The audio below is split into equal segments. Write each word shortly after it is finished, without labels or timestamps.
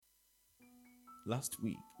Last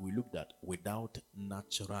week we looked at without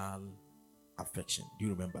natural affection. Do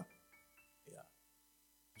you remember? Yeah.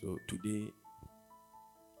 So today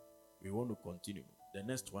we want to continue. The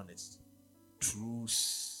next one is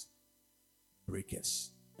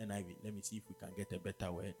Trucebreakers. NIV. Let me see if we can get a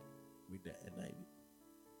better word with the NIV.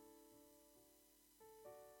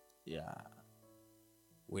 Yeah.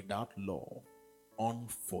 Without love,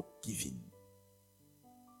 unforgiving.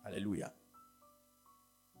 Hallelujah.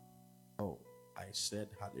 Oh, I said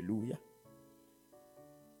hallelujah.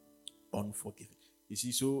 Unforgiving. You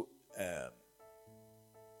see, so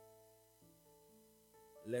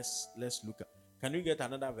let's look at. Can you get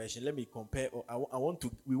another version? Let me compare.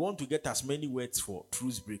 We want to get as many words for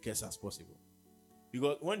Trucebreakers as possible,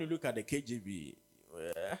 because when you look at the KJV,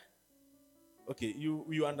 okay,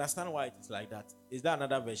 you understand why it's like that. Is there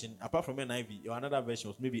another version apart from NIV or another version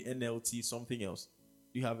was maybe NLT, something else?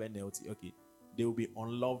 Do you have NLT? Okay, they will be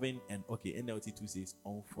unloving, and okay, NLT 2 says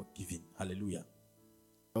unforgiving. Hallelujah.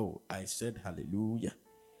 Oh, I said hallelujah.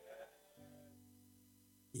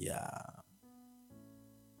 Yeah.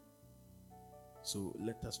 So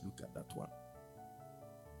let us look at that one.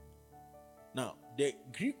 Now, the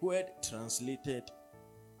Greek word translated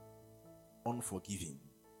unforgiving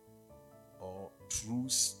or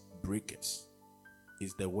Trucebreakers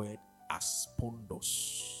is the word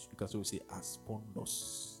aspondos. You can also say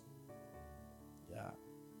aspondos. Yeah.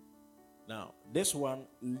 Now, this one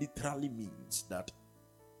literally means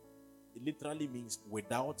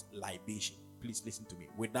without libation. Please listen to me.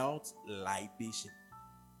 Without libation.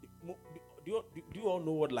 Do you all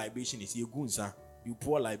know what libation is? You pour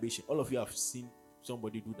libation. All of you have seen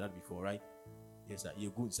somebody do that before, right? Yes, sir.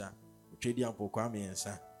 You and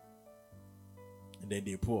then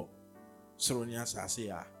they pour. You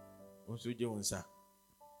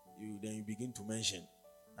then you begin to mention.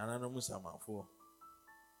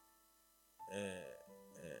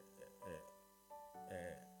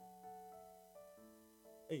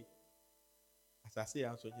 Hey, as I say,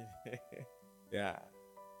 yeah.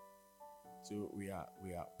 So we are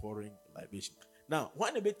pouring libation. Now,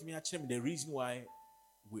 one bit me actually the reason why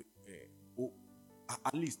we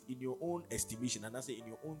at least in your own estimation, and I say in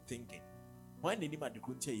your own thinking, why the name of the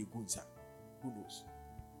country you go, sir? Who knows?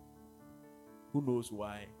 Who knows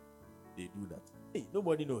why they do that? Hey,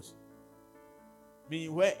 nobody knows. Me,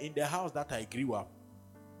 where in the house that I grew up,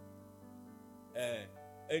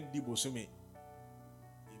 and the bosume,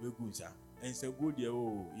 you go, sir, and say good,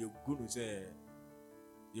 you're going to say.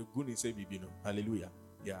 You're going to say, Bibino, hallelujah.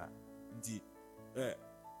 Yeah, indeed.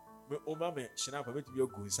 Omame, Shana, permit me to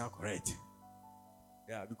go sound correct.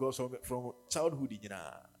 Yeah, because from childhood, you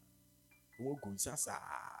know, go sa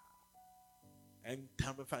and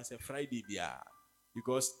time fancy Friday, yeah,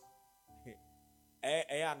 because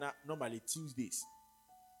not normally Tuesdays,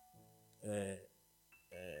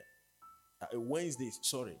 Wednesdays,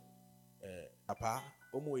 sorry, apa,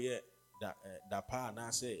 omoye da pa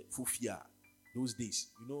na say fufia. Those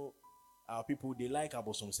days, you know, our people, they like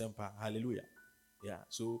Abosom Sempa. Hallelujah. Yeah.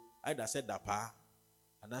 So either said that pa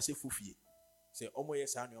and I say fufi. Say omo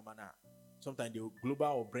yes mana. Sometimes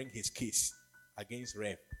Global will bring his case against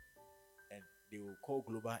Rev, and they will call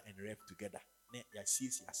Global and Rev together.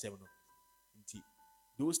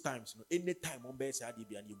 Those times, anytime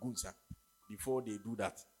before they do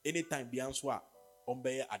that, anytime Bianswa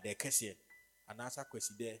at their case and answer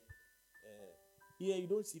question there. Here you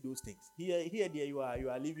don't see those things. Here there you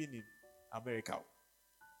are living in America.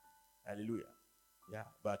 Hallelujah. Yeah,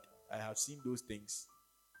 but I have seen those things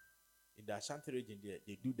in the Ashanti region. There,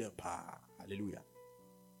 they do them. Hallelujah.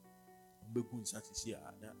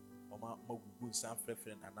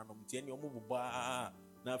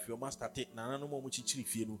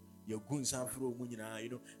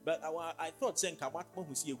 But I thought saying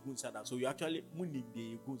so you actually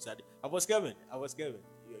I was Kevin.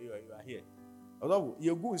 You are here. Although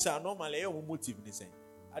your goons are normally a motive in the same.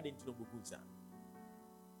 I didn't know goons are.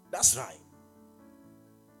 That's right.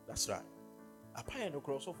 A pie no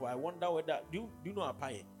crossover. I wonder whether do you know a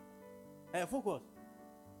pie? Focus.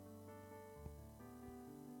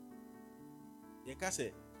 You can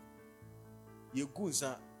say your goons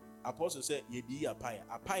are apostle say ye di a pie.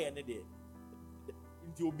 A pie any day.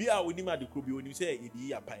 You'll be out with him at the club when you say ye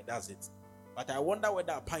di a pie. That's it. But I wonder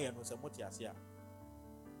whether a pie knows what you say.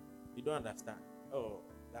 You don't understand. Oh,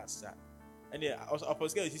 that's sad. And yeah, I was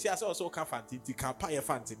you see, I saw also can't pay a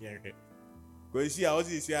fancy here. Because you see, I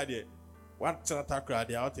was there. One Santa crowd,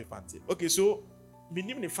 they are out a fancy. Okay, so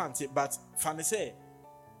minimum fancy, but fancy say,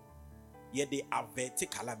 yeah, they avert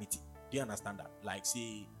calamity. Do you understand that? Like,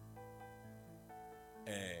 see,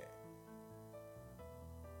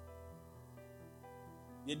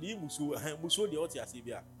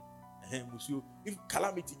 If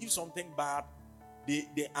calamity, if something bad,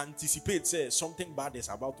 they anticipate, say something bad is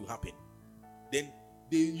about to happen, then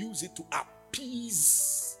they use it to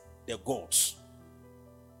appease the gods.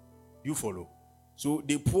 You follow? So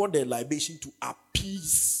they pour the libation to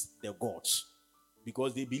appease the gods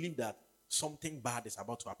because they believe that something bad is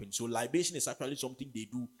about to happen. So libation is actually something they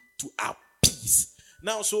do to appease.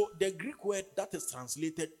 Now, so the Greek word that is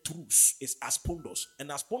translated truce is aspondos, and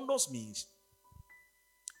aspondos means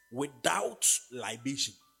without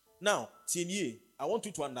libation. Now, Tienye, I want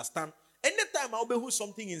you to understand. Anytime I'll be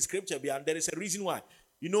something in scripture, and there is a reason why.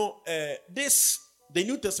 You know, the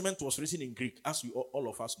New Testament was written in Greek, as all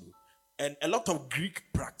of us know, and a lot of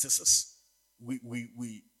Greek practices.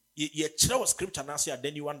 You tell scripture now,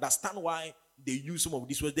 then you understand why they use some of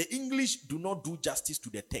these words. The English do not do justice to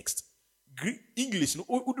the text. Greek English, no,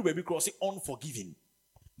 would be cross unforgiving.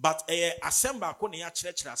 But assemble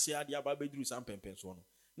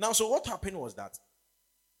now, so what happened was that,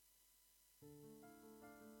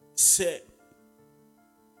 say,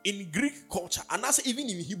 in Greek culture, and that's even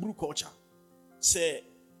in Hebrew culture, say,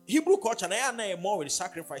 Hebrew culture, na more with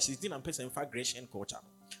sacrifices than in fact Grecian culture.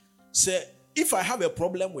 Say, if I have a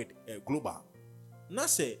problem with global, now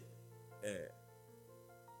say,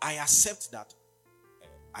 I accept that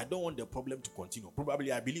I don't want the problem to continue. Probably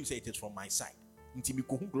I believe say it is from my side.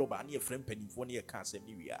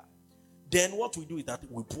 Then what we do is that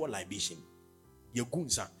we pour libation.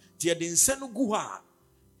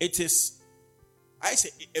 It is, I say,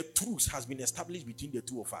 a truce has been established between the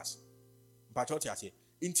two of us. But what I say,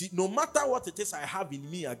 no matter what it is I have in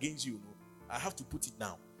me against you, I have to put it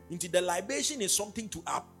down. The libation is something to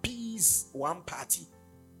appease one party.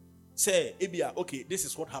 Say, okay, this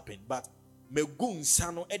is what happened, but me gun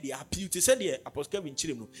sano e the appeal to say the apostle Kevin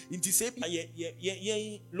Chirem no. Say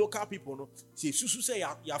local people no. Say susu say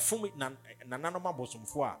ya form nananoma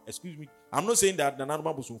bosomfo a. Excuse me. I'm not saying that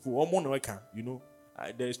nananoma bosomfo omo no can, you know.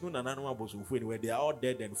 There is no nananoma bosomfo anywhere. They are all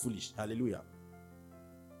dead and foolish. Hallelujah.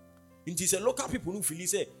 Inti say local people no feel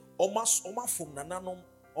say oma from nananom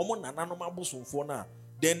omo nananoma bosomfo na.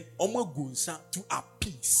 Then omo gunsa to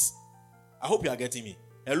appease. I hope you are getting me.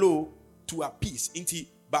 Hello, to appease. Inti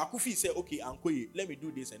Bakufi said, okay, let me do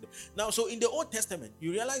this. And now, so in the Old Testament,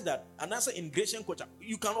 you realize that, and also in Grecian culture,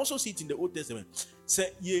 you can also see it in the Old Testament.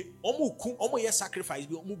 Say, ye sacrifice,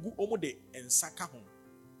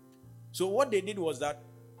 so what they did was that,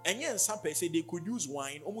 and yeah, some people say they could use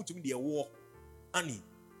wine, to be the war. Ani,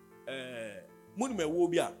 Munime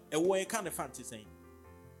wobia, a war kind of fancy saying,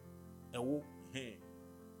 a war,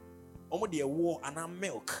 the war and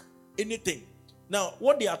milk, anything. Now,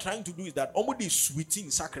 what they are trying to do is that almost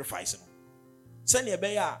sweetening sacrificing.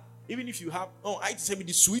 Even if you have, I say me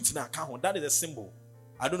the sweet na count, that is a symbol.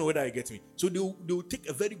 I don't know whether you get me. So they will take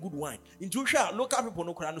a very good wine. In Joshua, local people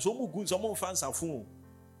no cry, so good, some fans are full.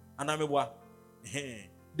 And I'm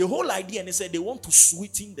the whole idea, and they said they want to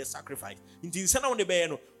sweeten the sacrifice. In the center of the bear,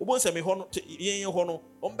 no, say me hono,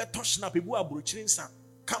 touch na people are bruching san.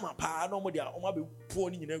 Come up, no more, be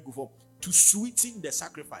pouring in a go for to sweeten the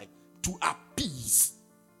sacrifice. To appease.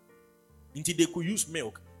 Until they could use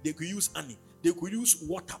milk, they could use honey, they could use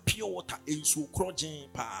water, pure water, and so crojing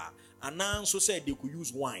pa. And now also said they could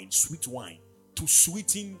use wine, sweet wine, to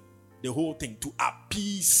sweeten the whole thing, to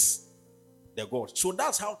appease the gods. So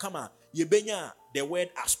that's how come yebenya the word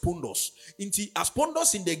aspondos. Into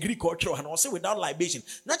aspondos in the Greek culture, and also without libation.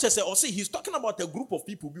 Not just say, also he's talking about a group of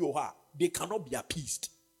people they cannot be appeased.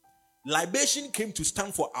 Libation came to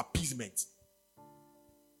stand for appeasement.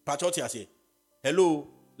 Pachotia say, hello,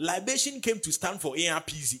 libation came to stand for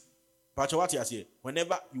appease. Pachotia say,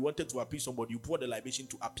 whenever you wanted to appease somebody, you pour the libation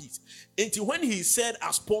to appease. Until when he said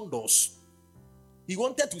aspondos, he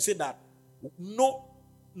wanted to say that no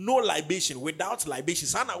libation, without libation.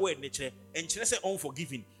 Sana word nature, and say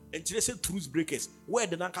unforgiving, and say trucebreakers. Where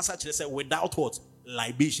the Nankasa say without what?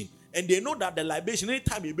 Libation. And they know that the libation,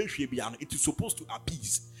 anytime you be it is supposed to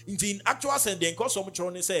appease. In actual sense, they call so much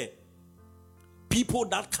on say people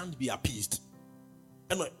that can't be appeased.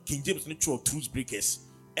 And King James natural trucebreakers.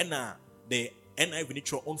 And the NIV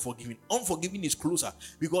natural unforgiving. Unforgiving is closer.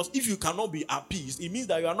 Because if you cannot be appeased, it means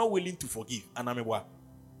that you are not willing to forgive. And I'm a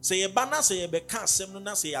say a banner, say a becan,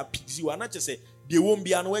 semina, say appease. You are not just say, they won't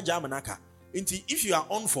be anywhere jamanaka. If you are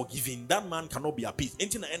unforgiving, that man cannot be appeased.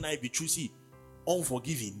 Until the NIV true see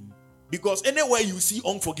unforgiving. Because anywhere you see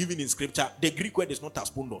unforgiving in scripture, the Greek word is not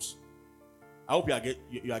aspondos. I hope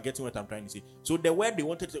you are getting what I'm trying to say. So the word they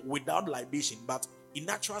wanted to, without libation, but in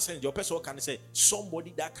natural sense, your person can say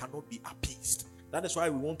somebody that cannot be appeased. That is why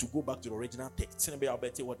we want to go back to the original text. I'll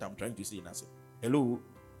bet you what I'm trying to say. And I say, hello,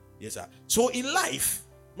 yes sir. So in life,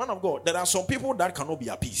 Man of God, there are some people that cannot be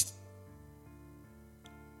appeased.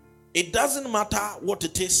 It doesn't matter what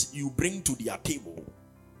it is you bring to their table,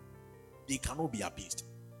 they cannot be appeased.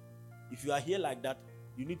 If you are here like that,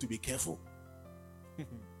 you need to be careful.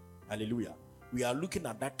 Hallelujah. We are looking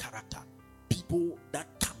at that character. People that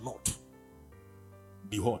cannot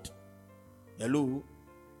be hurt. Hello.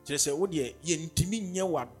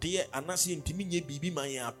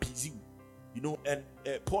 You know, and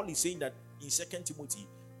Paul is saying that in 2 Timothy,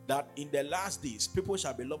 that in the last days, people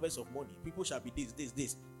shall be lovers of money. People shall be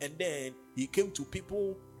this. And then he came to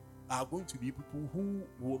people are going to be people who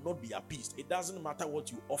will not be appeased. It doesn't matter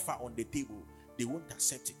what you offer on the table. They won't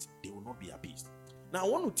accept it. They will not be appeased. Now, I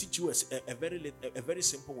want to teach you a very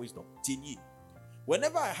simple wisdom.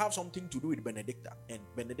 Whenever I have something to do with Benedicta, and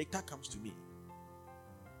Benedicta comes to me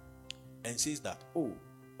and says that, oh,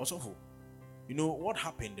 Osofo, you know what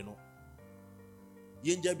happened, you know?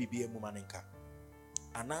 Yenja bibi mumanenka.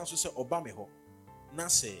 And I say Obameho. Na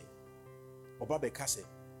say Obabeka say,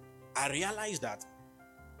 I realized that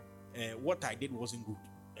what I did wasn't good.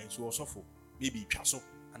 And so Osofo, maybe Chaso,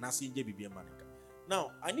 and I say Yenja bibi mumanenka.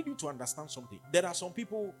 Now, I need you to understand something. There are some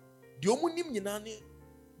people,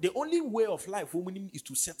 the only way of life is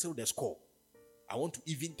to settle the score. I want to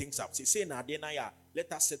even things up. Say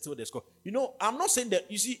let us settle the score. You know, I'm not saying that,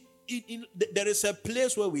 you see, there is a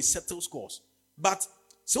place where we settle scores. But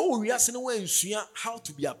so we are saying how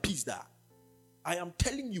to be appeased. I am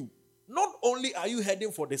telling you, not only are you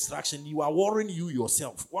heading for destruction, you are worrying you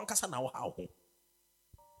yourself. One kasa na how.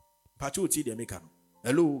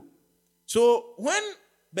 Hello. So when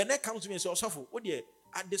Bene comes to me and says, "Osofo, what dear,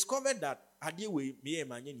 I discovered that I deal with me and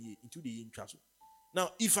my into the interest."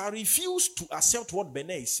 Now, if I refuse to accept what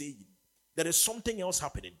Bene is saying, there is something else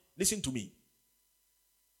happening. Listen to me.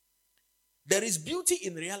 There is beauty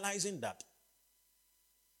in realizing that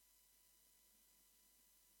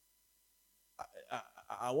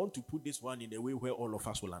I want to put this one in a way where all of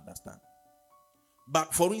us will understand.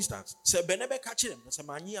 But for instance,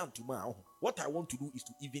 what I want to do is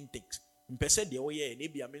to even things.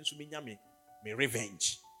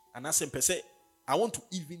 Revenge. And I say, I want to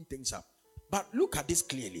even things up. But look at this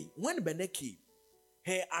clearly. When Bene came,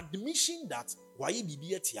 her admission that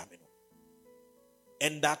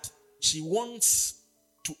and that she wants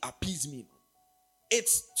to appease me,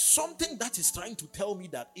 it's something that is trying to tell me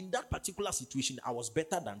that in that particular situation, I was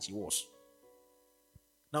better than she was.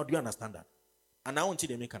 Now, do you understand that? And I want you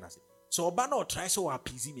to make an answer. So Obano tries to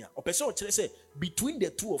appease me. Say between the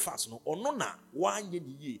two of us, no, or no na one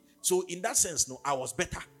year. So in that sense, no, I was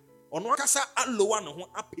better. But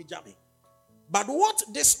what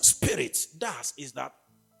this spirit does is that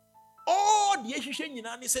all the issue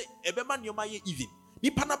say ebeman yomaye even.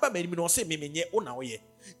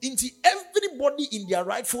 Everybody in their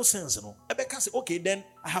rightful sense, no, say, okay, then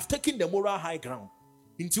I have taken the moral high ground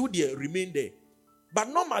until they remain there. But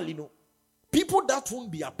normally, no, people that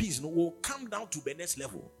won't be appeased, no, will come down to Bene's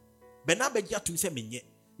level.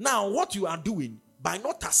 Now, what you are doing by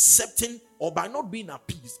not accepting or by not being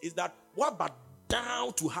appeased is that what but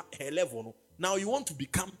down to her level, no, now you want to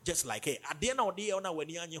become just like her. At the end of the day,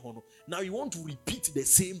 now you want to repeat the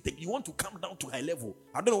same thing. You want to come down to her level.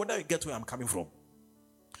 I don't know whether you get where I'm coming from.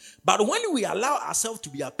 But when we allow ourselves to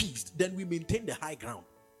be appeased, then we maintain the high ground.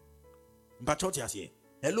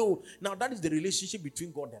 Hello. Now that is the relationship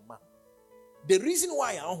between God and man. The reason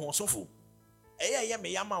why I'm so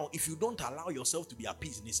if you don't allow yourself to be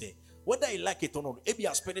appeased, they say, whether you like it or not, maybe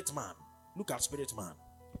a spirit man. Look at spirit man.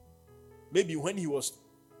 Maybe when he was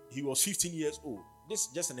 15 years old. This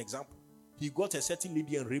is just an example. He got a certain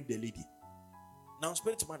lady and raped the lady. Now,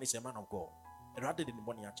 spirit man is a man of God, rather than the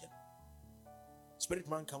money actually. Spirit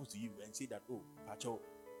man comes to you and say that, oh, Pacho,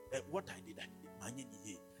 what I did,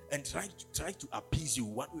 and try to appease you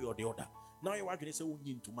one way or the other. Now you are going to say, oh,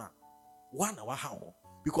 into man. 1 hour how?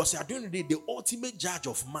 Because you are doing the ultimate judge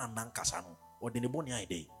of man, Nankasano, or the Neboni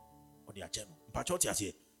idea, or the Acheno. Pacho,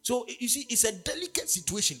 so you see, it's a delicate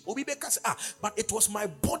situation. But it was my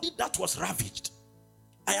body that was ravaged.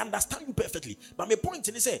 I understand you perfectly. But my point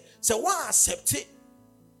is, so why accept it?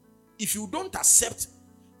 If you don't accept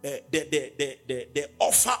the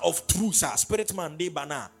offer of truth, spirit man,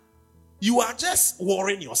 you are just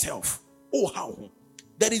worrying yourself. Oh, how?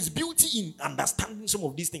 There is beauty in understanding some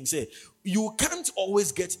of these things. You can't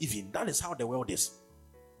always get even. That is how the world is.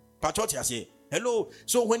 Hello.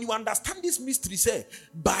 So when you understand this mystery, say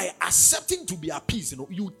by accepting to be appeased,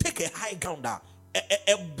 you take a high ground, a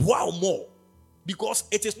wow more, because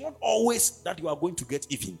it is not always that you are going to get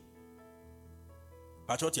even.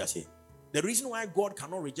 The reason why God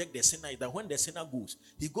cannot reject the sinner is that when the sinner goes,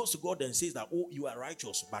 he goes to God and says that, oh, you are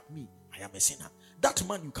righteous, but me, I am a sinner. That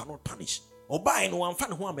man you cannot punish. He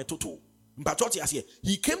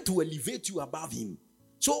came to elevate you above him.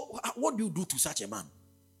 So what do you do to such a man?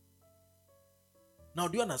 Now,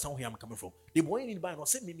 do you understand where I'm coming from? The boy in the Bible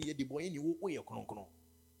said, "Me, the boy in you, where you kono."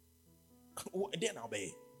 Then I'll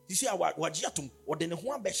be. You see, wajiatum or then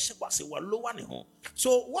one be shebase wa lower ne ho.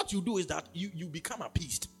 So what you do is that you become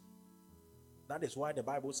appeased. That is why the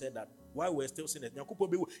Bible said that while we're still sinners,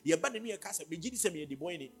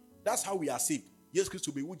 that's how we are saved. Yes,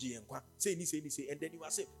 Christ be uji and say, and then you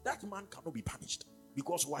are saved. That man cannot be punished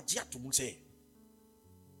because wajiatum say.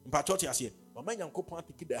 But I say,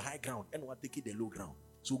 take the high ground and what take the low ground.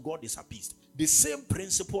 So God is appeased. The same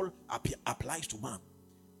principle applies to man.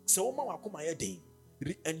 So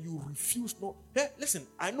and you refuse no. Hey, listen,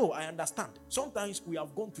 I know, I understand. Sometimes we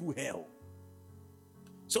have gone through hell.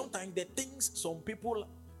 Sometimes the things some people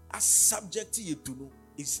are subject to know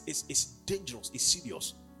is dangerous, is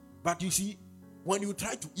serious. But you see, when you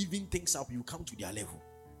try to even things up, you come to their level.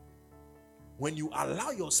 When you allow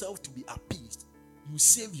yourself to be appeased, you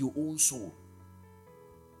save your own soul.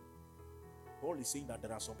 Paul is saying that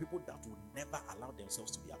there are some people that will never allow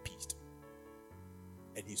themselves to be appeased.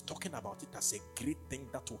 And he's talking about it as a great thing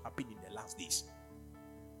that will happen in the last days.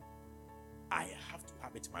 I have to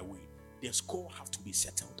have it my way. The score has to be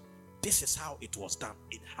settled. This is how it was done.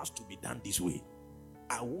 It has to be done this way.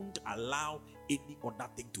 I won't allow any other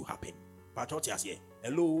thing to happen. But what you say?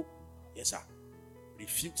 Hello? Yes, sir.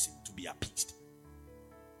 Refusing to be appeased.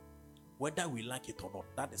 Whether we like it or not,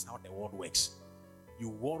 that is how the world works. You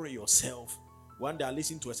worry yourself. One day I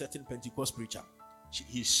listened to a certain Pentecost preacher.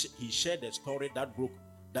 He shared a story that broke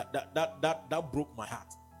that broke my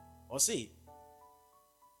heart. Or say,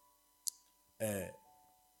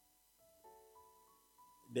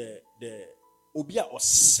 the Obia was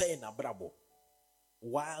saying abrabo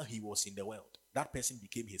while he was in the world. That person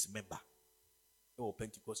became his member. Oh,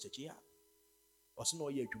 Pentecost church, yeah. Also no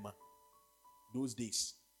year Juma. Those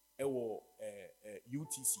days.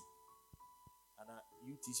 UTC and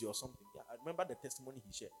UTC or something. Yeah, I remember the testimony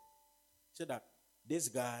he shared. He said that this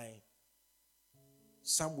guy,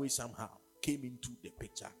 some way somehow, came into the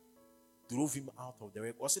picture, drove him out of the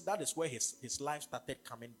way. Or said that is where his life started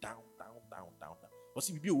coming down. Or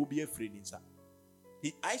see, will be afraid inside.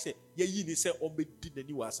 I said, yeah, you say,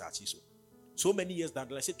 so many years down,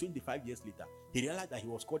 let's say 25 years later, he realized that he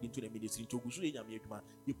was called into the ministry.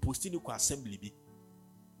 He posted in assembly.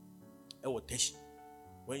 When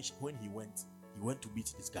he went to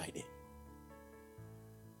meet this guy there.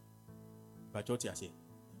 But what I said,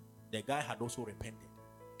 the guy had also repented,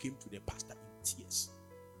 came to the pastor in tears.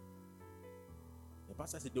 The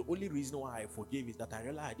pastor said, the only reason why I forgave is that I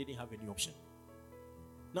realized I didn't have any option.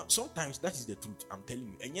 Now, sometimes that is the truth, I'm telling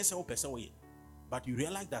you. And yes, but you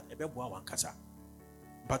realize that but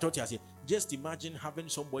what I said, just imagine having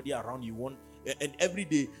somebody around you and every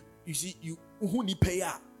day you see you who need pay.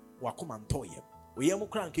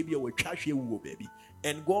 Baby,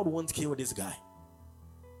 and God won't kill this guy.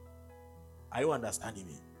 Are you understanding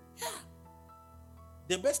me? Yeah.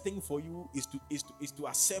 The best thing for you is to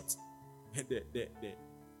accept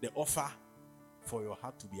the offer for your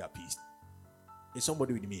heart to be appeased. Is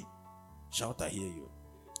somebody with me? Shout, I hear you.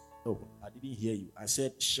 Oh, I didn't hear you. I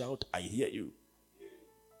said, shout, I hear you.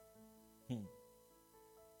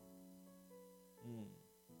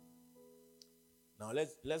 Now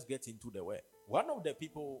let's get into the word. One of the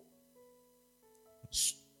people,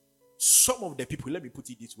 some of the people, let me put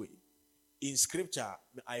it this way. In scripture,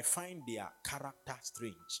 I find their character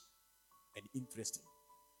strange and interesting.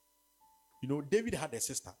 You know, David had a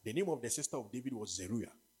sister. The name of the sister of David was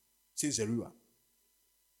Zeruiah. Say Zeruiah.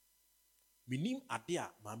 Minim adia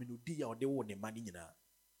maminu dia or they won the money.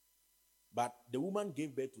 But the woman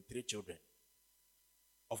gave birth to 3 children.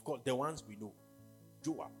 Of course, the ones we know: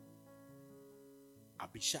 Joab,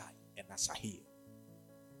 Abishai, and Asahel.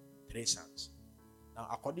 3 sons. Now,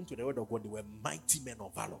 according to the word of God, they were mighty men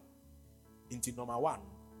of valor. Into number 1,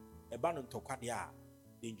 Ebanon Tokadia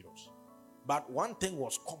dangerous. But one thing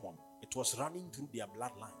was common. It was running through their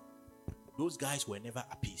bloodline. Those guys were never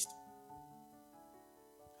appeased.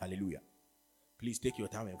 Hallelujah. Please take your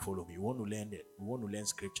time and follow me. We want to learn it. We want to learn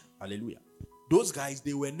scripture. Hallelujah. Those guys,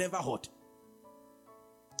 they were never hot.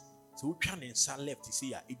 So we can and son left to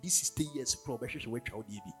say, this is 10 years probation.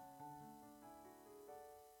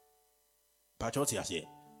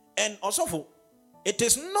 And also, it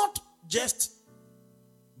is not just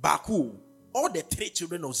Baku, all the 3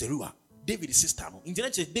 children of Zeruiah, David's sister. In the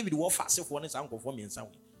next, David was fast for one uncle for me and son.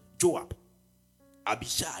 Joab,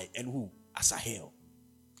 Abishai, and who? Asahel.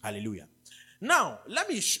 Hallelujah. Now, let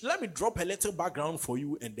me drop a little background for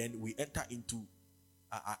you, and then we enter into.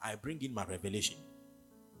 I bring in my revelation.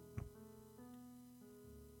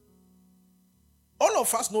 All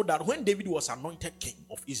of us know that when David was anointed king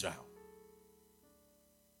of Israel,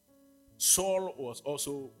 Saul was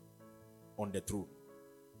also on the throne.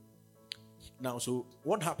 Now, so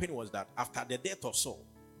what happened was that after the death of Saul,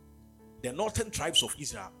 the northern tribes of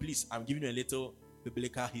Israel, please, I'm giving you a little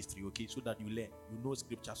biblical history, okay, so that you learn, you know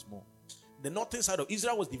scriptures more. The northern side of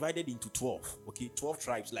Israel was divided into 12, okay, 12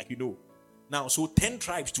 tribes, like you know. Now, so 10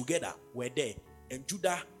 tribes together were there, and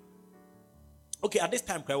Judah, okay, at this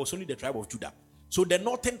time, it was only the tribe of Judah. So the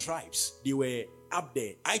northern tribes, they were up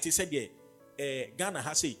there. I said, yeah, Ghana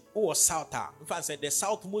has said, oh, south. In fact, said the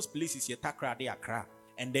southmost place is Takra de Accra,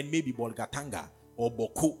 and then maybe Bolgatanga or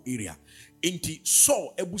Boko area. Inti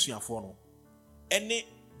Saul Ebusiafono, and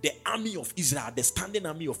the army of Israel, the standing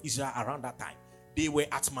army of Israel around that time, they were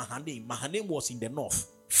at Mahanaim. Mahanaim was in the north,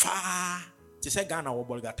 far to say Ghana or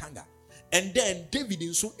Bolgatanga. And then David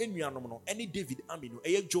in so any David army,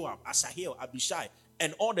 Joab, Asahel, Abishai,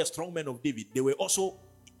 and all the strong men of David, they were also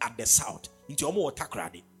at the south. Into Omo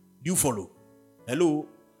Takrade. Do you follow? Hello?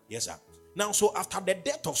 Yes, sir. Now, so after the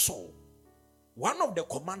death of Saul, one of the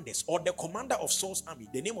commanders or the commander of Saul's army,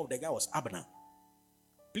 the name of the guy was Abner.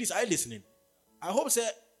 Please, are you listening? I hope, sir,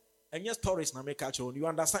 and yes, tourists now make culture. You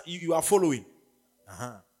understand? You are following.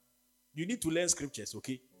 You need to learn scriptures,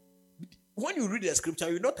 okay? When you read the scripture,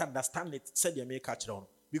 you not understand it. Said you make culture on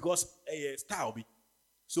because style be.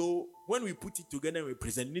 So when we put it together and we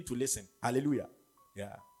present, you need to listen. Hallelujah.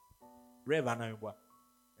 Yeah. Reverend.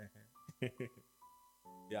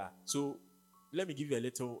 Yeah. So let me give you a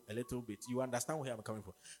little bit. You understand where I'm coming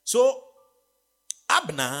from. So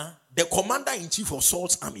Abner, the commander-in-chief of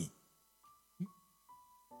Saul's army,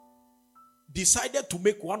 decided to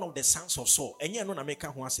make one of the sons of Saul, and you know make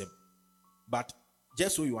but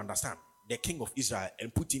just so you understand, the king of Israel,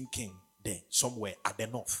 and put him king there somewhere at the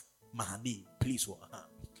north. Mahani, please.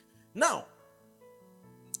 Now,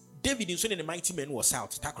 David and the mighty men was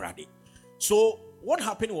south, Takrade. So what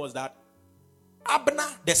happened was that Abner,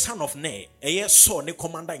 the son of Ner, Saul, the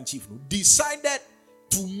commander-in-chief, decided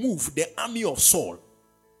to move the army of Saul.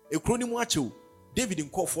 David in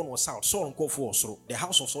Kofon was south, Saul in Kofon was the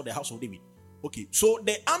house of Saul, the house of David. Okay, so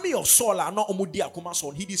the army of Saul are not Omudia Akuma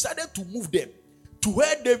Saul. He decided to move them to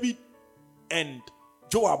where David and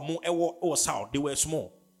Joab was south. They were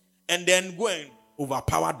small. And then go and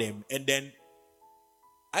overpower them. And then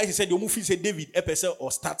I said the Mufi said David episode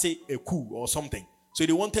or started a coup or something. So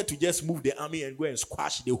they wanted to just move the army and go and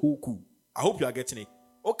squash the whole coup. I hope you are getting it.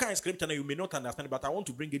 All kind of scripture you may not understand, but I want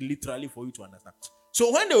to bring it literally for you to understand.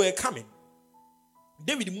 So when they were coming,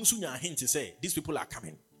 David Musunya hint to say these people are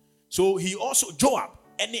coming. So he also Joab,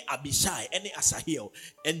 any Abishai, any Asahel,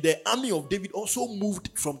 and the army of David also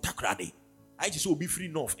moved from Takrade. I just will be free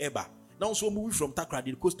north Eba. Now so moving from Takrade,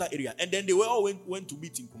 the coastal area, and then they were all went to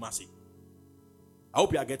meet in Kumasi. I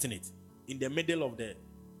hope you are getting it. In the middle of the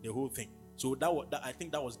whole thing. So I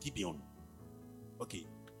think that was Gibeon. Okay.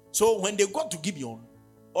 So when they got to Gibeon,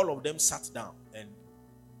 all of them sat down and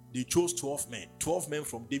they chose 12 men. 12 men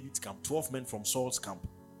from David's camp, 12 men from Saul's camp.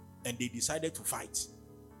 And they decided to fight.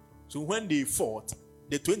 So when they fought,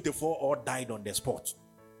 the 24 all died on the spot.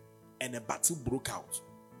 And a battle broke out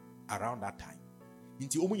around that time.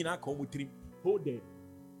 Hold them.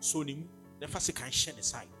 So the first can share the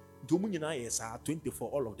side. 24,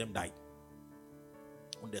 all of them died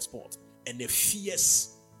on the spot. And a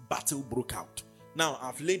fierce battle broke out. Now,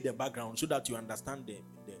 I've laid the background so that you understand the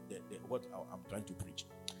what I'm trying to preach.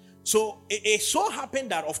 So, it so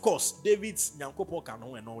happened that, of course, David's Nyankopo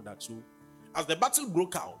Kano and all that. So, as the battle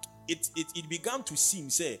broke out, it began to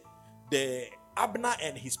seem, say, the Abner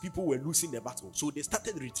and his people were losing the battle. So, they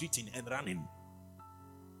started retreating and running.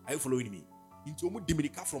 Are you following me? Into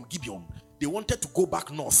Omudimirika from Gibeon. They wanted to go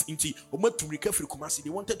back north. Into Omudimirika from Kumasi. They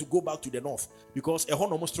wanted to go back to the north because a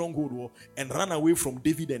whole stronghold war and ran away from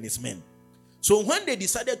David and his men. So when they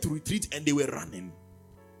decided to retreat and they were running,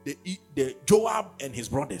 the Joab and his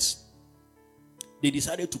brothers, they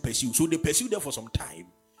decided to pursue. So they pursued them for some time.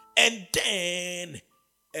 And then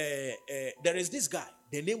there is this guy.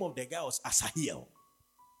 The name of the guy was Asahel.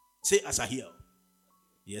 Say Asahel.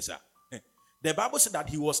 Yes, sir. The Bible said that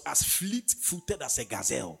he was as fleet-footed as a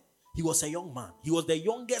gazelle. He was a young man. He was the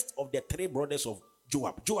youngest of the three brothers of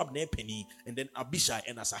Joab. Joab, Nepeni, and then Abishai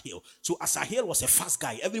and Asahel. So Asahel was a fast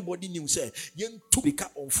guy. Everybody knew, say,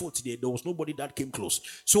 on foot there was nobody that came close.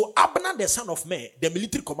 So Abner, the son of Ner, the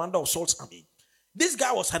military commander of Saul's army, this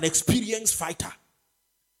guy was an experienced fighter.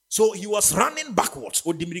 So he was running backwards.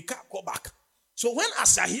 Odimirika, go back. So when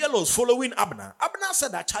Asahel was following Abner, Abner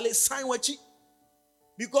said that Charlie sign wachi.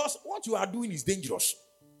 Because what you are doing is dangerous.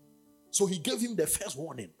 So he gave him the first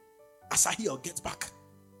warning. Asahel, get back.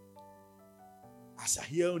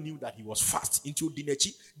 Asahel knew that he was fast into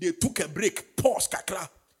Dinechi. They took a break, pause, kakra,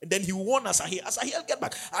 and then he warned Asahel. Asahel, get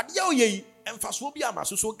back.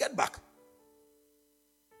 So get back.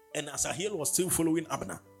 And Asahel was still following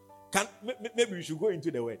Abner. Maybe we should go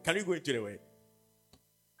into the word. Can you go into the word?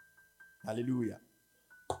 Hallelujah.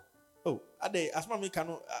 Oh,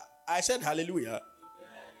 I said hallelujah.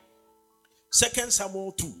 2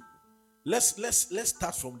 Samuel 2. Let's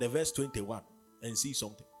start from the verse 21 and see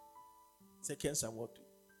something. 2 Samuel 2.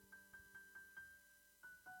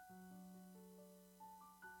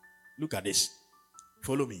 Look at this.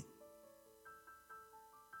 Follow me.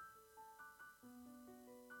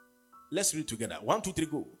 Let's read together. 1, 2, 3,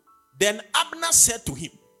 go. Then Abner said to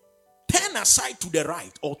him, turn aside to the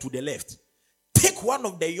right or to the left. Take one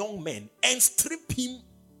of the young men and strip him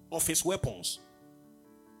of his weapons.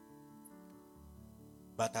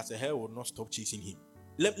 But Asahel would not stop chasing him.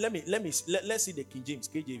 Let's see the King James,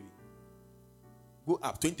 KJV. Go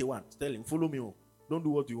up, 21. Tell him, follow me. Don't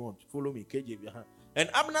do what you want. Follow me, KJV.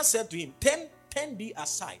 And Abner said to him, turn thee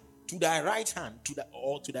aside to thy right hand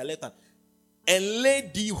or to thy left hand, and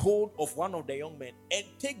lay thee hold of one of the young men, and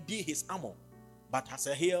take thee his armor. But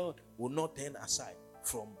Asahel will not turn aside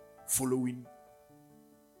from following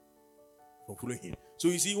him. So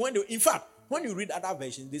you see, when you read other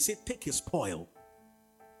versions, they say take his spoil.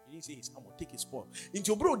 He didn't say his armor, take his spoil.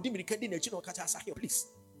 Into bro, please.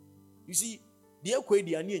 You see, the equate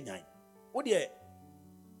the anian. What the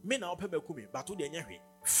men are pebble, but to the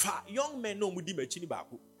young men no mudi machini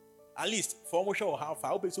baku. At least for more or half,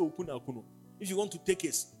 I'll be so open. If you want to take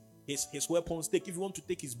his weapons, take. If you want to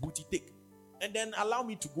take his booty, take. And then allow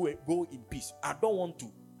me to go in peace. I don't want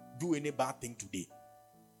to do any bad thing today.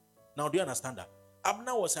 Now, do you understand that?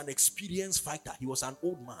 Abner was an experienced fighter. He was an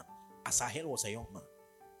old man. Asahel was a young man.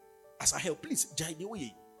 Asahel, please,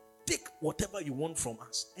 take whatever you want from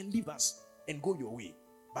us and leave us and go your way.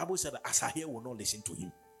 Bible said that Asahel will not listen to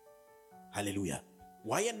him. Hallelujah.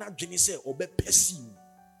 Why not Jenny say obey pursue?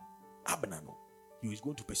 Abner no. He is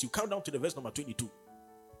going to pursue. Count down to the verse number 22.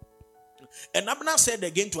 And Abner said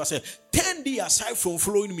again to herself, turn thee aside from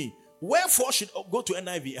following me. Wherefore should I go to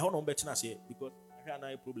NIV? Hold on, better say because I have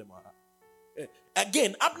a problem.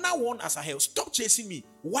 Again, Abner warned Asahel, stop chasing me.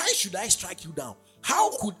 Why should I strike you down?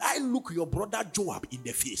 How could I look your brother Joab in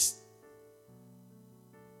the face?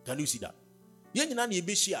 Can you see that?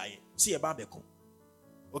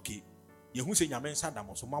 Okay.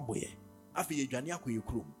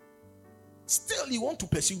 Still, you want to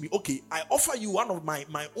pursue me? Okay, I offer you one of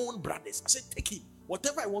my own brothers. I said, take him.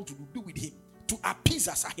 Whatever I want to do with him to appease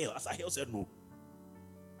Asahel. Asahel said no.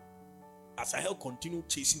 Asahel continued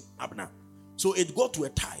chasing Abner. So it got to a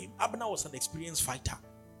time, Abner was an experienced fighter.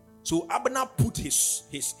 So Abner put his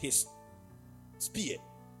spear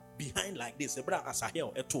behind like this.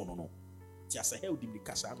 Asahel Asahel did the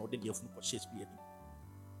kasa no then spear.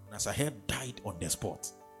 And Asahel died on the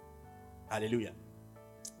spot. Hallelujah.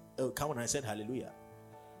 Oh, come on, I said hallelujah.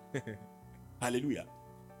 Hallelujah.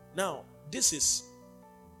 Now, this is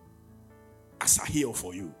Asahel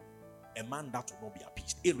for you. A man that will not be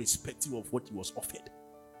appeased, irrespective of what he was offered.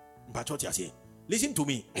 But what you say, listen to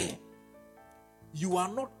me. You are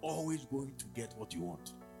not always going to get what you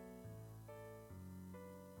want.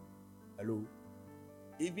 Hello?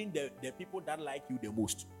 Even the people that like you the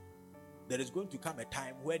most, there is going to come a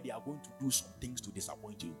time where they are going to do some things to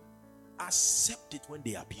disappoint you. Accept it when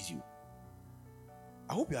they appease you.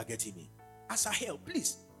 I hope you are getting me. Asahel,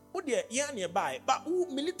 please. Who there nearby? But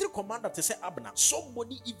who military commander to say Abner?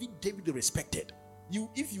 Somebody even David respected.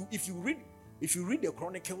 If you read the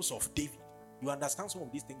chronicles of David, you understand some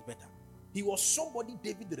of these things better. He was somebody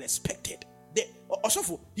David respected.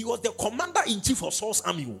 Also, he was the commander in chief of Saul's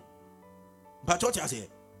army. But what I say?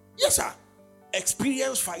 Yes, sir.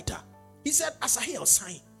 Experienced fighter. He said, Asahel,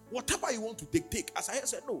 sign. Whatever you want to take. Asahel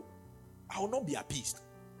said, no, I will not be appeased.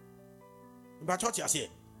 But what I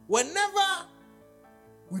say? Whenever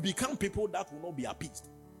we become people that will not be appeased,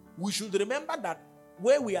 we should remember that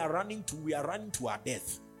where we are running to our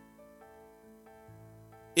death.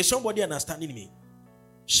 Is somebody understanding me?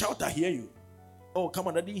 Shout, I hear you. Oh, come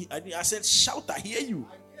on. I said, shout, I hear you.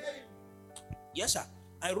 Yes, sir.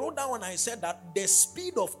 I wrote down when I said that the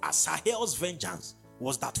speed of Asahel's vengeance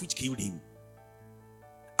was that which killed him.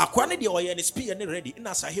 It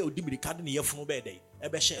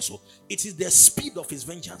is the speed of his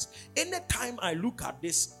vengeance. Anytime I look at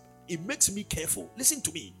this, it makes me careful. Listen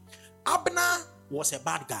to me. Abner was a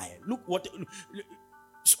bad guy.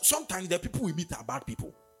 Sometimes the people we meet are bad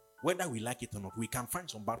people. Whether we like it or not, we can find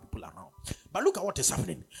some bad people around. But look at what is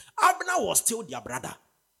happening. Abner was still their brother.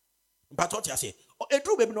 But what you say?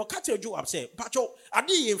 Edru baby no catch Joab say, Pacho,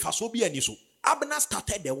 adi infaso bi ani so. Abner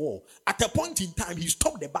started the war. At a point in time, he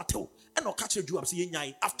stopped the battle. And no catch Joab say,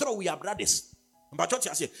 after all, we are brothers. But what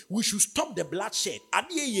you say? We should stop the bloodshed.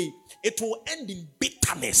 It will end in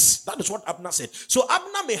bitterness. That is what Abner said. So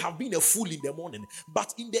Abner may have been a fool in the morning,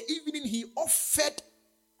 but in the evening he offered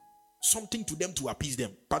something to them to appease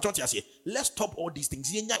them. But what you say? Let's stop all these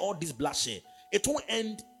things. All this bloodshed. It won't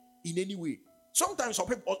end in any way. Sometimes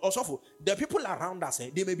also the people around us,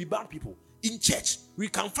 they may be bad people. In church, we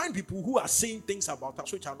can find people who are saying things about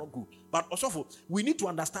us which are not good. But also, we need to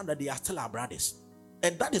understand that they are still our brothers.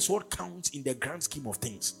 And that is what counts in the grand scheme of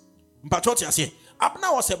things. But what you are saying,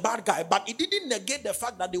 Abner was a bad guy, but it didn't negate the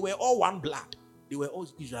fact that they were all one blood. They were all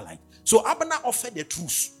Israelites. So Abner offered the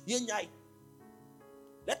truce.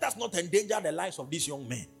 Let us not endanger the lives of these young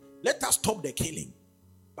men. Let us stop the killing.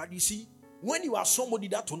 But you see, when you are somebody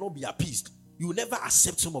that will not be appeased, you will never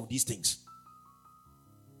accept some of these things.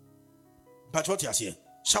 But what you are saying,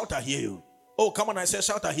 shout, I hear you. Oh, come on, I said,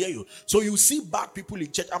 shout, I hear you. So you see bad people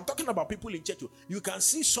in church. I'm talking about people in church. You can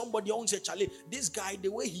see somebody who says, Charlie, this guy, the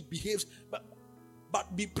way he behaves,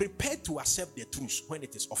 but be prepared to accept the truth when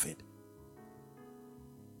it is offered.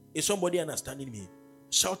 Is somebody understanding me?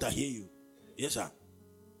 Shout, I hear you. Yes, sir.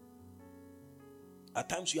 At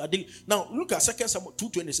times you are dealing. Now look at 2 Samuel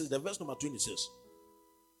 2:26, the verse number 26.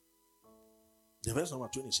 The verse number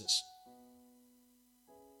 26.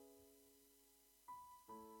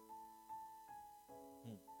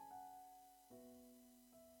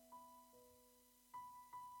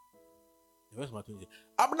 The verse number 26.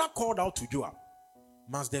 Abner called out to Joab,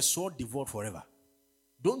 must the sword devour forever?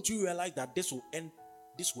 Don't you realize that this will end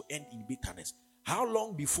in bitterness? How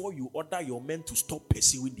long before you order your men to stop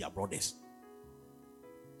pursuing their brothers?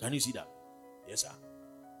 Can you see that? Yes, sir.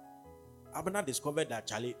 Abner discovered that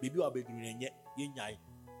Charlie, baby,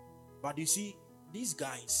 but you see, these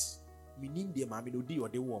guys, meaning the Maminodi or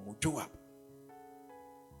the woman, Joab,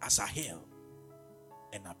 Asahel,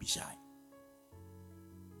 and Abishai.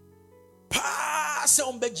 Pass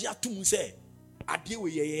on Bejiatum say, I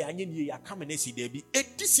come and see Debbie.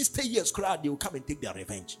 60 years crowd, they will come and take their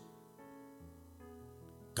revenge.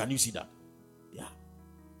 Can you see that? Yeah.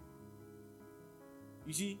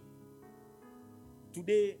 You see,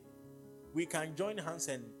 today we can join hands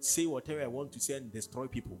and say whatever I want to say and destroy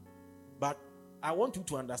people. But I want you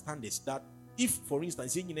to understand this, that if, for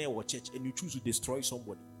instance, you're in a church and you choose to destroy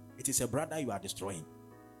somebody, it is a brother you are destroying.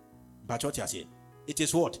 But what you are saying, it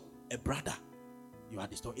is what? A brother you are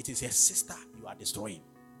destroying. It is a sister you are destroying.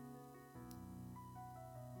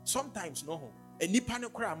 Sometimes, no.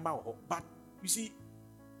 But you see,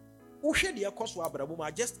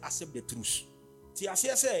 just accept the truth. See, I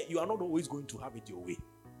say you are not always going to have it your way.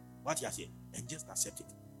 What you are saying, and just accept it.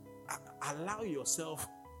 Allow yourself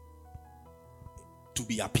to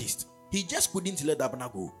be appeased. He just couldn't let Abner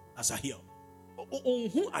go as a heel.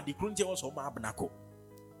 Who are the Corinthians of Abner?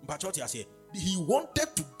 But what you are saying, he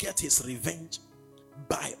wanted to get his revenge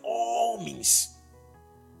by all means.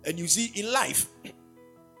 And you see, in life,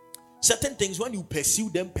 certain things, when you pursue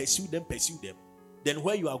them, then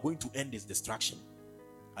where you are going to end is destruction.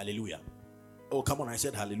 Hallelujah. Oh, come on, I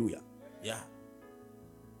said hallelujah. Yeah.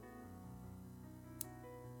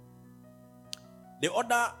 The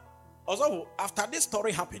other, also, after this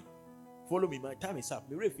story happened, follow me, my time is up.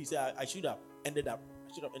 He said I should have ended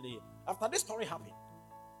here. After this story happened,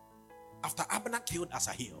 after Abner killed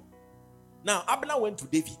Asahel, now Abner went to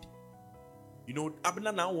David. You know,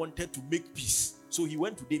 Abner now wanted to make peace. So he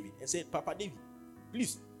went to David and said, Papa David,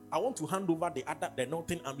 please, I want to hand over the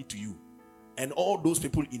northern army to you and all those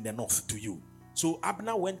people in the north to you. So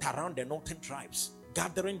Abner went around the northern tribes,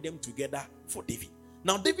 gathering them together for David.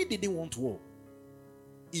 Now David didn't want war.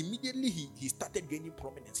 Immediately he started gaining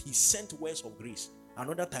prominence. He sent words of grace.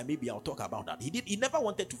 Another time maybe I'll talk about that. He never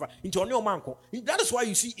wanted to fight. That is why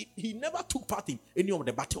you see he never took part in any of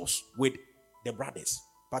the battles with the brothers.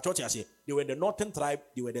 But what I say, they were the northern tribe,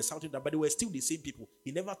 they were the southern tribe, but they were still the same people.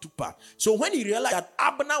 He never took part. So when he realized that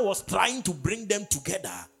Abner was trying to bring them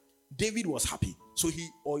together, David was happy. So he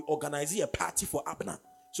organized a party for Abner.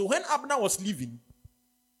 So when Abner was leaving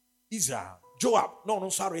Israel, Joab,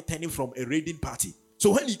 returning from a raiding party.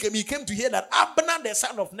 So when he came to hear that Abner, the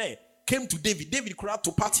son of Ner, came to David. David cried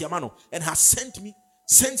to party Amano and has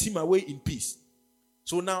sent him away in peace.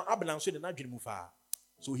 So now Abner said,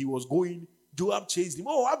 so he was going. Joab chased him.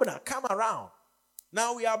 Oh, Abner, come around.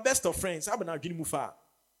 Now we are best of friends. Abner,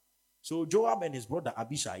 so Joab and his brother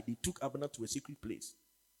Abishai, they took Abner to a secret place.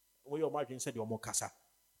 Where your margin said, you're more casa.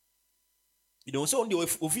 You don't say on the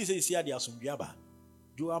office is here, there are some Jabba.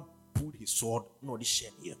 Joab pulled his sword, no, this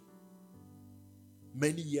shed here.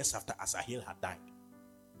 Many years after Asahel had died,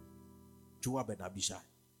 Joab and Abishai,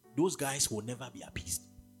 those guys will never be appeased.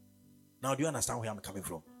 Now, do you understand where I'm coming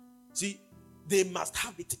from? See, they must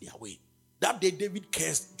have it their way. That day, David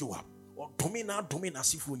cursed Joab. Or domina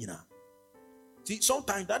sifunina. See,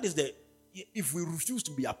 sometimes that is the, if we refuse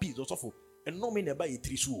to be appeased, also for, and no mean about it,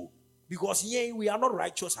 because we are not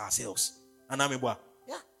righteous ourselves. And I'm a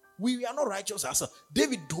yeah, we are not righteous ourselves.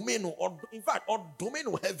 David domino, or in fact, or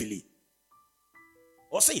domino heavily.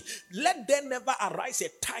 Or say, let there never arise a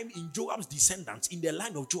time in Joab's descendants, in the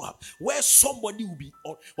line of Joab, where somebody will be,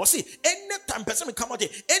 or say, anytime person will come out here,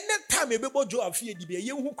 anytime a baby Joab fear the be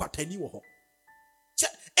who quateni wo.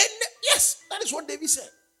 Yes, that is what David said.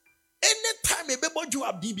 Anytime a baby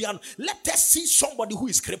Joab dibian, let us see somebody who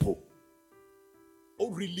is crippled.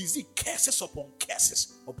 Or release curses upon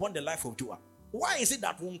curses upon the life of Joab. Why is it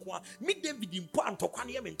that me David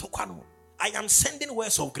I am sending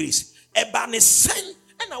words of grace. And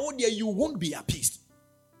you won't be appeased.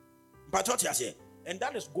 But what you say, and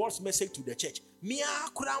that is God's message to the church.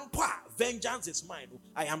 Vengeance is mine.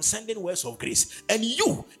 I am sending words of grace. And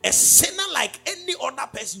you, a sinner like any other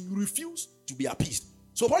person, you refuse to be appeased.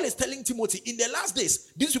 So Paul is telling Timothy, in the last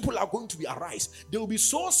days, these people are going to be arise. They will be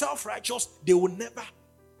so self-righteous, they will never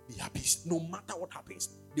be appeased. No matter what happens,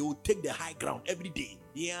 they will take the high ground every day.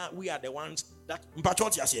 Yeah, we are the ones that, but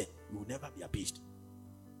what you say, you will never be appeased.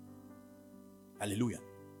 Hallelujah.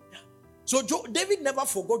 Yeah. So David never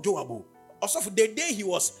forgot Joab. Also, for the day he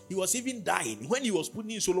was even dying, when he was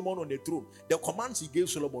putting Solomon on the throne, the commands he gave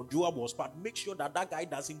Solomon, Joab was part, make sure that guy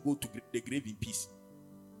doesn't go to the grave in peace.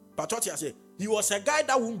 But what he said, he was a guy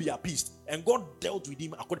that won't be appeased, and God dealt with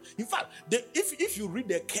him according. In fact, if you read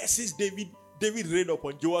the curses David rained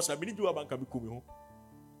upon Joab, I mean Joab can be coming home.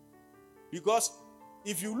 Because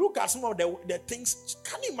if you look at some of the things,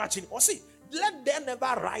 can you imagine? Or see, let there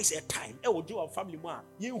never rise a time. Joab family man,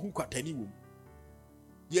 you who got anyone.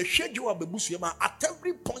 At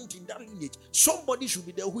every point in that lineage, somebody should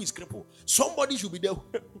be there who is crippled. Somebody should be there.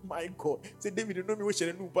 My God, say David, you know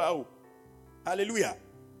me. Hallelujah.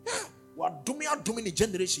 Yeah. What doing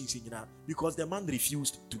generations in because the man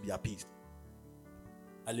refused to be appeased.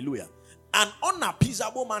 Hallelujah. An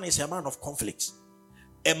unappeasable man is a man of conflict.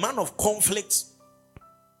 A man of conflict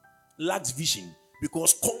lacks vision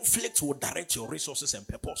because conflict will direct your resources and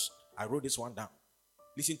purpose. I wrote this one down.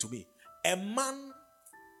 Listen to me. A man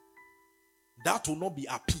that will not be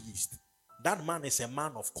appeased, that man is a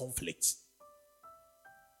man of conflict.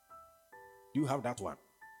 Do you have that one?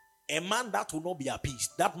 A man that will not be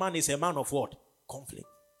appeased, that man is a man of what? Conflict.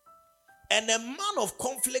 And a man of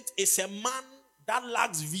conflict is a man that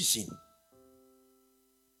lacks vision.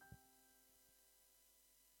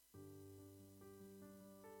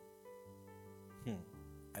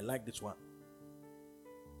 I like this one.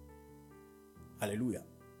 Hallelujah.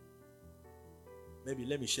 Maybe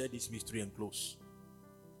let me share this mystery and close.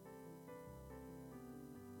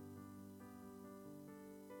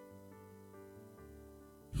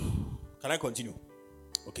 Can I continue?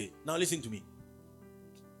 Okay, now listen to me.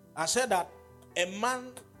 I said that a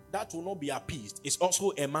man that will not be appeased is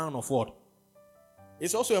also a man of what?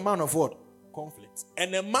 It's also a man of what? Conflict.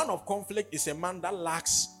 And a man of conflict is a man that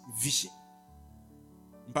lacks vision.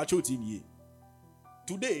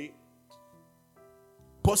 Today,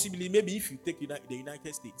 possibly, maybe if you take the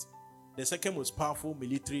United States, the second most powerful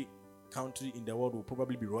military country in the world will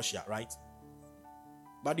probably be Russia, right?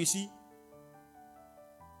 But you see,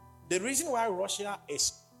 the reason why Russia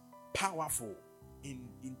is powerful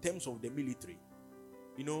in terms of the military,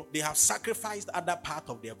 they have sacrificed other part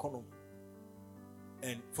of the economy.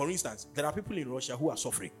 And for instance, there are people in Russia who are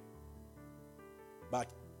suffering. But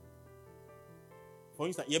for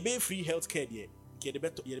instance, you pay free healthcare there,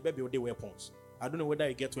 you build weapons. I don't know whether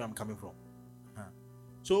you get where I'm coming from.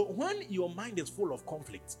 So when your mind is full of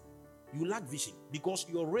conflict, you lack vision because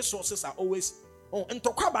your resources are always and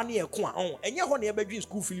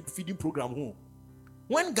school feeding program.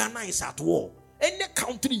 When Ghana is at war, any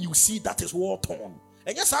country you see that is war torn,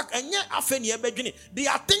 and yes, they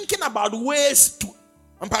are thinking about ways to.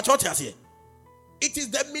 It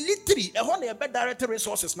is the military, a direct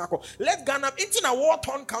resources. Let Ghana into a war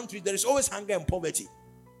torn country. There is always hunger and poverty,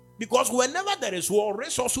 because whenever there is war,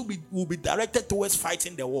 resources will be directed towards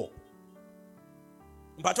fighting the war.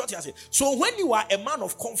 So when you are a man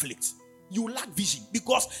of conflict, you lack vision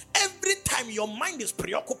because every time your mind is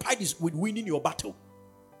preoccupied with winning your battle.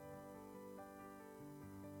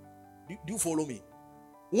 Do you follow me?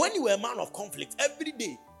 When you are a man of conflict, every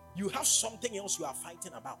day you have something else you are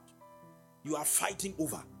fighting about. You are fighting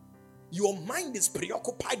over. your mind is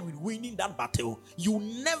preoccupied with winning that battle, you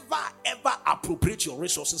never ever appropriate your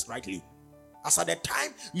resources rightly. As at the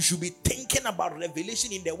time, you should be thinking about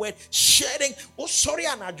revelation in the word, sharing. Oh, sorry,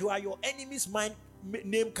 Anajua, your enemy's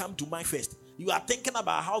name come to mind first. You are thinking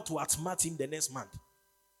about how to outsmart him the next month.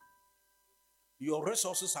 Your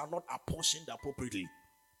resources are not apportioned appropriately.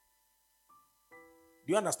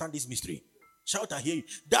 Do you understand this mystery? Shout, I hear you.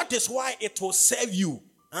 That is why it will serve you.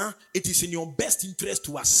 It is in your best interest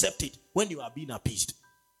to accept it when you are being appeased,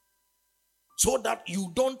 so that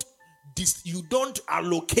you don't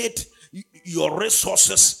allocate your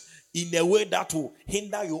resources in a way that will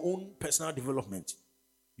hinder your own personal development.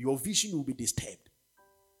 Your vision will be disturbed.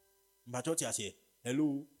 Majority I say,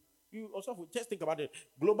 hello. You also just think about it.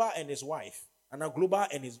 Global and his wife, and a Global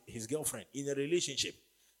and his girlfriend in a relationship.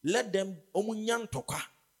 Let them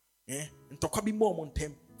toka be more on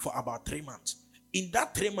them for about 3 months. In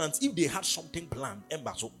that 3 months, if they had something planned,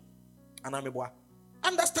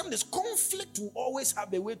 understand this, conflict will always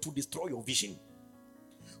have a way to destroy your vision.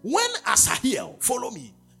 When Asahel, follow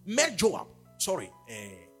me, met Joab,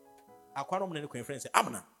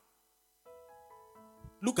 Abner.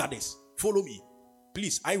 Look at this, follow me,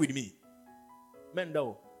 please, I with me.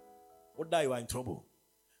 Mendo, what die you are in trouble.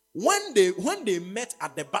 When they met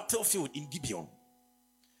at the battlefield in Gibeon,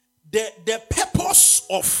 the purpose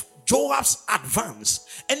of Joab's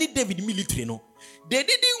advance, any David military, they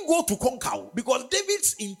didn't go to conquer, because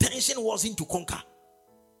David's intention wasn't to conquer.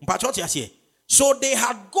 So they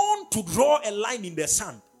had gone to draw a line in the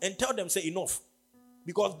sand and tell them, say enough.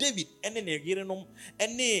 Because David, any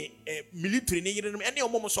military, any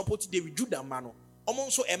almost support David, Judah man,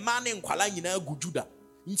 almost a man in Kuala go Judah.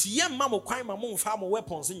 Inti ye mama kwai mama farm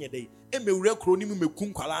weapons in your day. Emewure kroni mu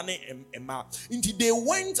mekum kwala ne ema. Inti they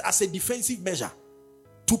went as a defensive measure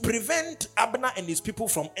to prevent Abner and his people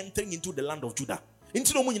from entering into the land of Judah.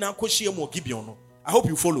 Inti no mu nyina kwahie mo Gibeon no. I hope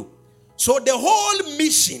you follow. So the whole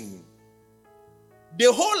mission,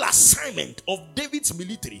 the whole assignment of David's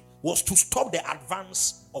military was to stop the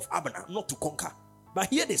advance of Abner, not to conquer. But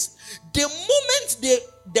hear this. The moment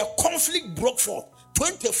the conflict broke forth,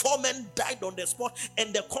 24 men died on the spot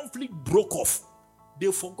and the conflict broke off. They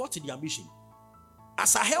forgot their mission.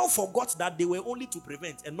 Asahel forgot that they were only to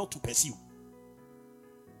prevent and not to pursue.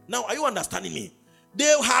 Now, are you understanding me?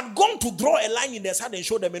 They had gone to draw a line in the sand and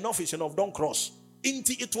show them enough is enough, don't cross.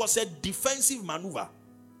 It was a defensive maneuver.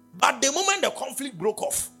 But the moment the conflict broke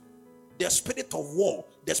off, the spirit of war,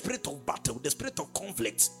 the spirit of battle, the spirit of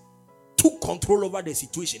conflict took control over the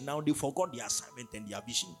situation. Now they forgot their assignment and their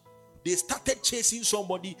vision. They started chasing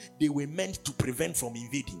somebody they were meant to prevent from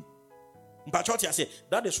invading. But what I say,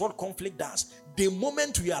 that is what conflict does. The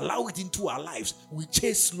moment we allow it into our lives, we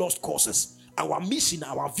chase lost causes. Our mission,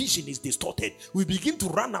 our vision is distorted. We begin to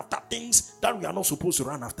run after things that we are not supposed to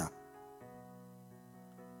run after.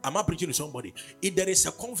 Am I preaching to somebody? If there is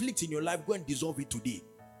a conflict in your life, go and dissolve it today.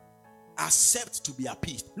 Accept to be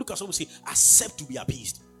appeased. Look at someone say, accept to be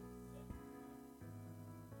appeased.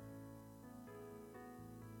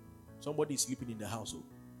 Somebody is sleeping in the household.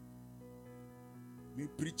 Me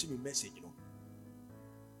preaching a message,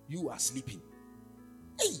 you are sleeping.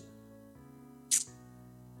 Hey,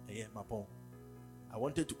 yeah, my pon. I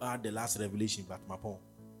wanted to add the last revelation, but my pon.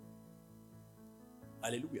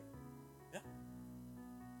 Hallelujah. Yeah.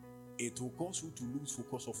 It will cause you to lose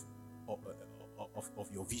focus of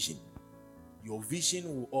your vision. Your vision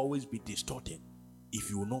will always be distorted if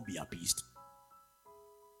you will not be appeased.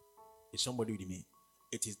 Is somebody with me?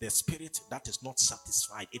 It is the spirit that is not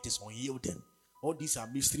satisfied. It is unyielding. All these are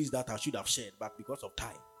mysteries that I should have shared, but because of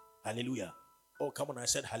time. Hallelujah. Oh, come on, I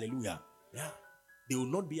said hallelujah. Yeah. They will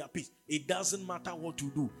not be appeased. It doesn't matter what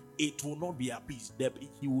you do. It will not be appeased.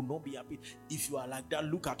 He will not be appeased. If you are like that,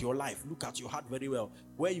 look at your life. Look at your heart very well.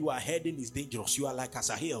 Where you are heading is dangerous. You are like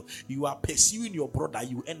Asahel. You are pursuing your brother.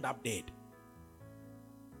 You end up dead.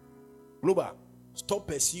 Global, stop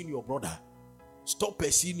pursuing your brother. Stop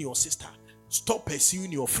pursuing your sister. Stop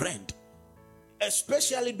pursuing your friend.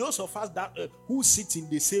 Especially those of us that who sit in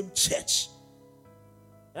the same church.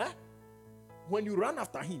 When you run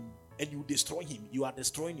after him and you destroy him, you are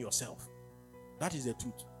destroying yourself. That is the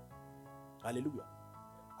truth. Hallelujah.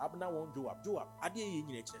 Abner won't Joab.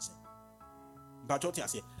 But what I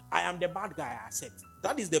say, I am the bad guy, I accept.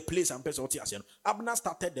 That is the place I'm saying. Abner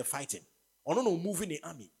started the fighting. Moving the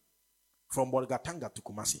army from Bolgatanga to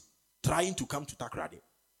Kumasi, trying to come to Takrade.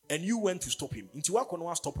 And you went to stop him.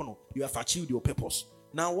 You have achieved your purpose.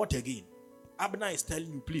 Now what again? Abner is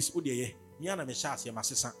telling you, please,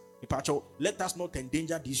 let us not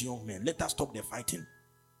endanger these young men. Let us stop the fighting.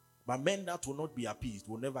 But men that will not be appeased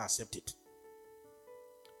will never accept it.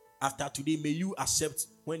 After today, may you accept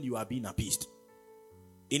when you are being appeased.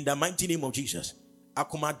 In the mighty name of Jesus. In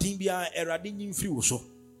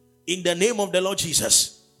the name of the Lord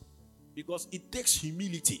Jesus. Because it takes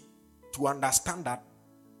humility to understand that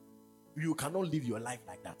you cannot live your life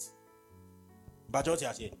like that. But what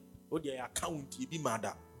I say, oh, the account you be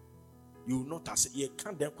mad. You will not as you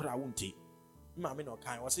can't then put a wounty. Mammy no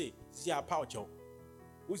kind was say, see a pouch.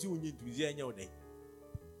 Who's you need to see any day?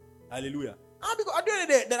 Hallelujah. Because at the end of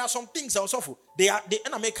the day, there are some things that are suffer. They are the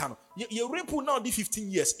American. You rape now the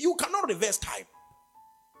 15 years. You cannot reverse time.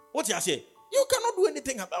 What you say? You cannot do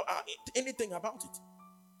anything about it.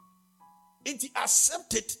 It's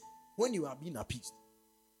accepted when you are being appeased.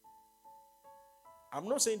 I'm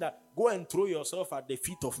not saying that go and throw yourself at the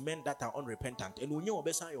feet of men that are unrepentant. And when you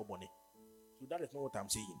obey your money. So that is not what I'm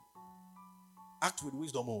saying. Act with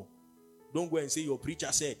wisdom. Don't go and say your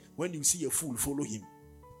preacher said, when you see a fool, follow him.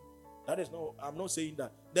 That is no, I'm not saying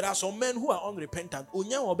that. There are some men who are unrepentant.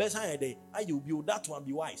 That one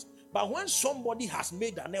be wise. But when somebody has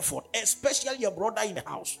made an effort, especially your brother in the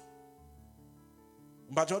house,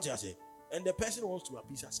 and the person wants to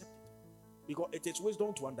appease, accept it. Because it is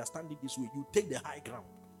wisdom to understand it this way. You take the high ground.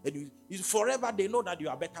 And forever they know that you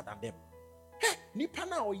are better than them.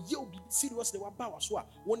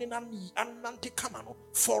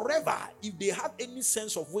 Forever, if they have any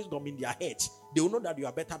sense of wisdom in their heads, they will know that you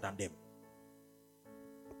are better than them.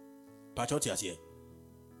 I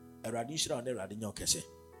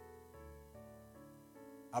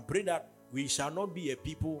pray that we shall not be a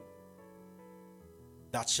people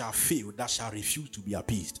that shall fail, that shall refuse to be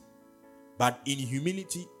appeased. But in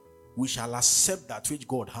humility, we shall accept that which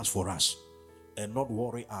God has for us and not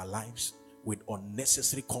worry our lives with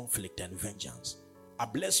unnecessary conflict and vengeance. I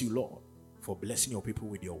bless you, Lord, for blessing your people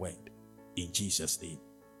with your word. In Jesus' name,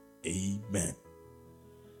 amen.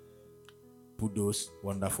 Put those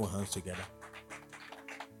wonderful hands together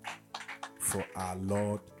for our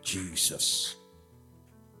Lord Jesus.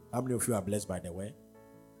 How many of you are blessed by the word?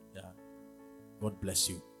 Yeah. God bless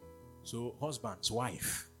you. So, husbands,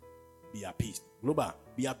 wife, be appeased. Global,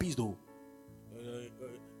 be appeased though.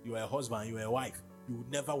 You are a husband, you are a wife. You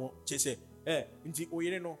would never want to say, eh, inti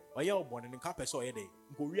oyere no, oye obone ne nka pese oye dey.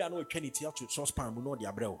 Nko wi ano etwaniti ato saucepan mu no de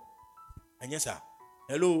abrel. And yes, sir.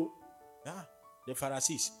 Hello. Yeah. The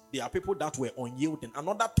Pharisees, they are people that were unyielding.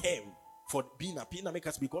 Another term for being a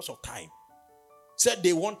makers because of time. Said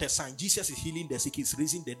they want a sign. Jesus is healing the sick, he's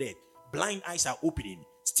raising the dead. Blind eyes are opening.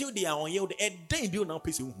 Still they are unyielding. And then do now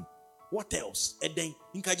person. What else? And then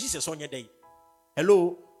inka Jesus on your day.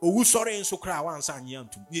 Hello. Oh, sorry, and so cry once and young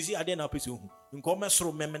to. You see, I didn't know person. In commerce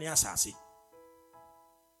from memory assassin.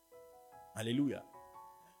 Hallelujah.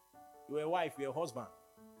 You are a wife, you are a husband,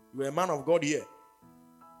 you are a man of God here.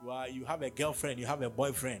 You have a girlfriend, you have a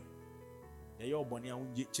boyfriend. You're born here.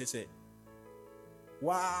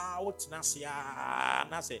 Wow, what's Nasia?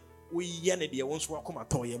 Nase, we yenny once welcome at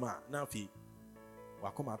Toyema. Nafi,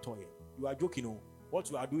 welcome at Toy. You are joking. What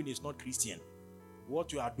you are doing is not Christian.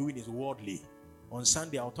 What you are doing is worldly. On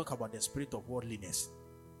Sunday, I'll talk about the spirit of worldliness.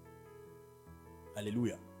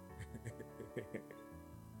 Hallelujah.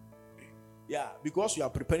 Yeah, because you are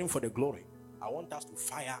preparing for the glory, I want us to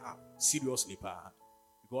fire up seriously,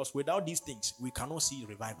 because without these things, we cannot see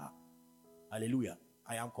revival. Hallelujah.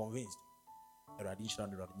 I am convinced.